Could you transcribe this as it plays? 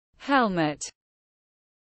helmet,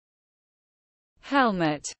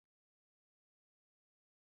 helmet.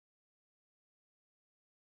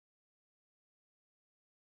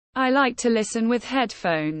 I like to listen with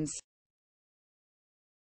headphones.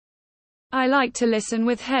 I like to listen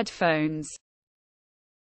with headphones.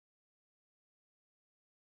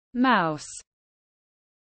 Mouse,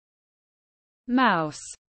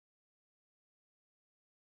 mouse.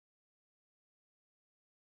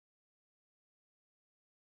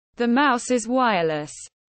 The mouse is wireless.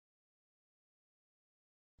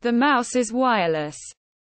 The mouse is wireless.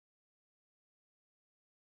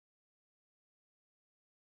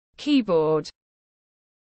 Keyboard,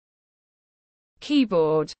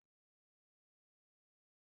 keyboard.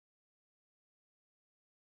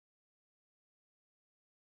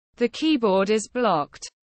 The keyboard is blocked.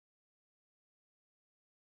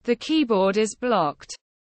 The keyboard is blocked.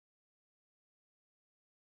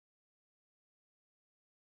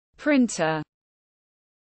 Printer,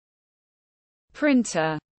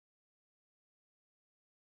 printer.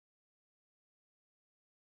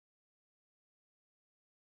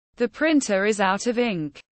 The printer is out of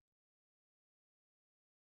ink.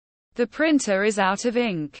 The printer is out of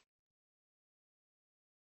ink.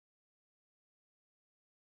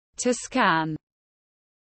 To scan,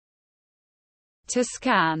 to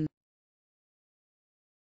scan.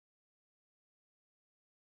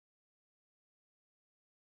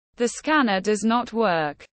 The scanner does not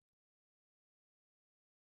work.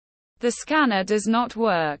 The scanner does not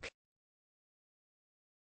work.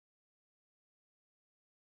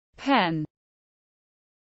 Pen,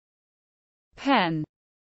 pen.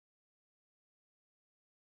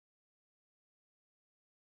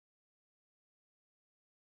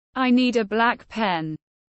 I need a black pen.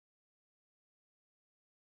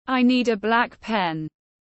 I need a black pen.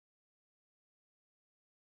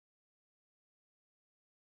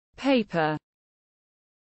 Paper,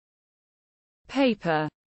 paper.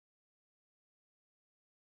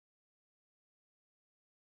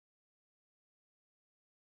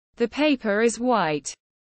 The paper is white.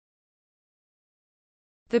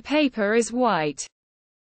 The paper is white.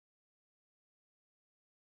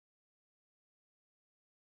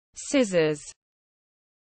 Scissors,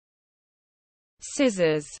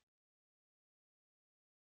 scissors.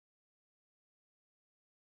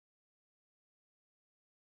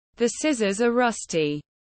 The scissors are rusty.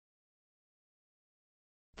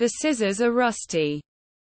 The scissors are rusty.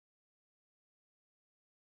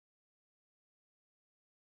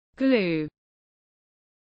 Glue,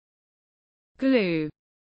 glue.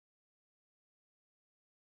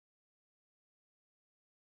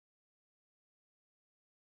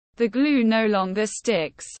 The glue no longer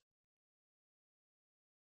sticks.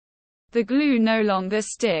 The glue no longer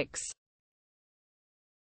sticks.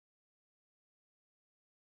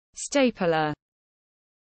 Stapler,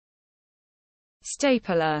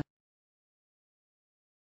 stapler.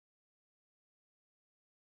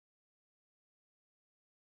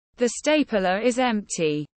 The stapler is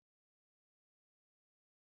empty.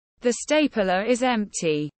 The stapler is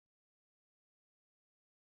empty.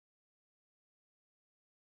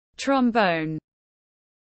 Trombone,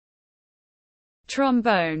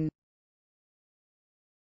 trombone.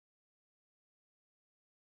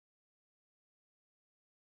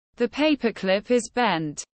 The paperclip is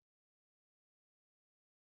bent.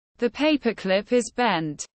 The paperclip is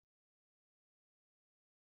bent.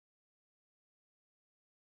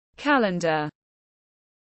 Calendar,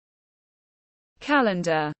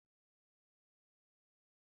 calendar.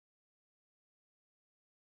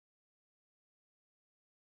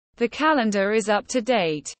 The calendar is up to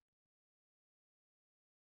date.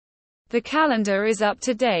 The calendar is up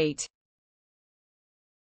to date.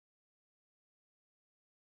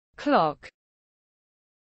 Clock,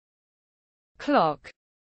 clock.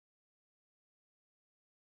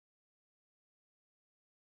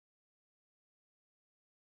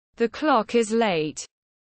 The clock is late.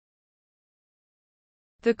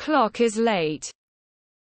 The clock is late.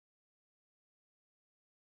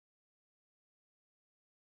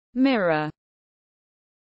 Mirror,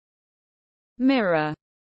 mirror.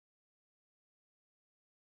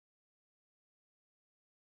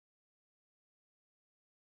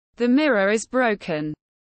 The mirror is broken.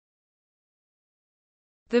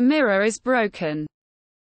 The mirror is broken.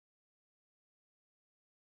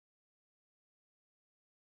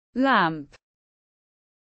 Lamp,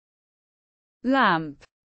 lamp.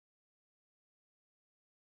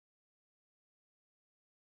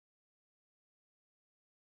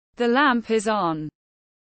 The lamp is on.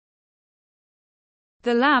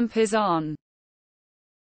 The lamp is on.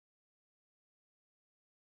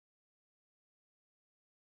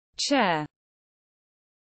 chair,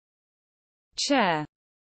 chair.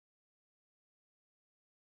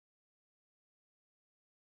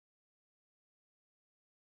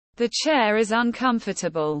 The chair is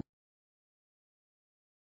uncomfortable.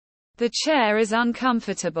 The chair is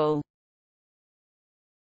uncomfortable.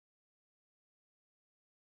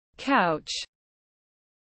 Couch,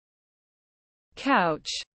 couch.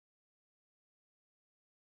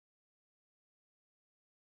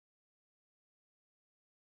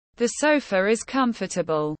 The sofa is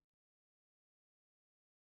comfortable.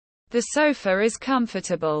 The sofa is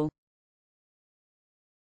comfortable.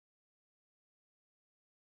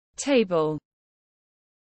 Table,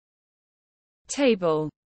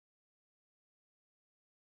 table.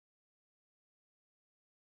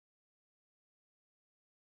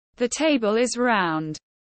 The table is round.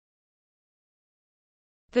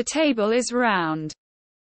 The table is round.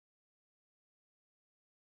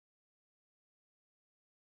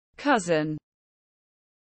 Cousin,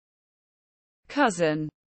 cousin.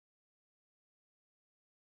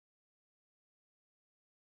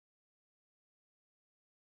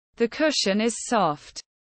 The cushion is soft.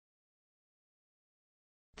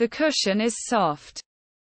 The cushion is soft.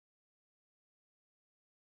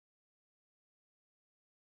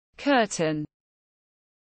 Curtain,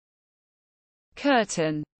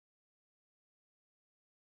 curtain.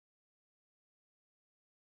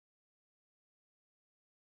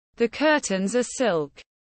 The curtains are silk.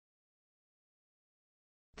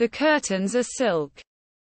 The curtains are silk.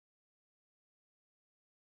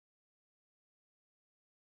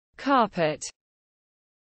 Carpet,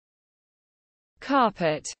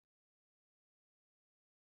 carpet.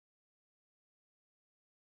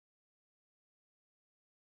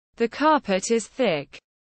 The carpet is thick.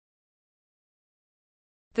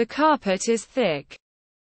 The carpet is thick.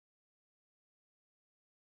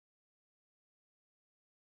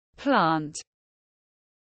 Plant,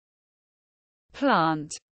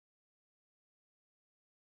 plant.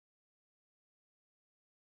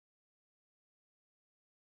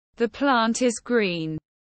 The plant is green.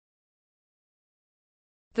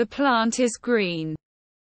 The plant is green.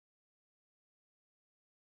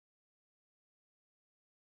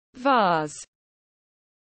 Vase,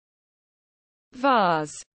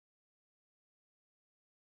 vase.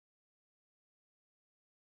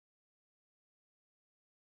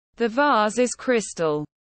 The vase is crystal.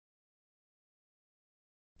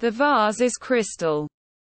 The vase is crystal.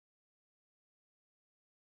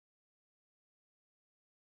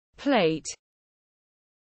 Plate,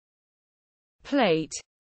 plate.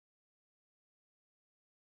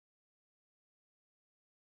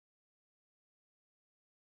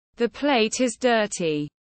 The plate is dirty.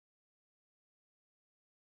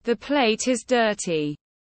 The plate is dirty.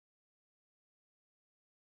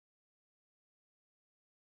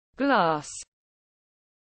 Glass,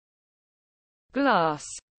 glass.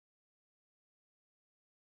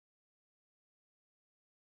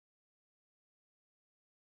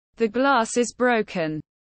 The glass is broken.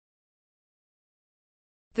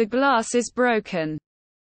 The glass is broken.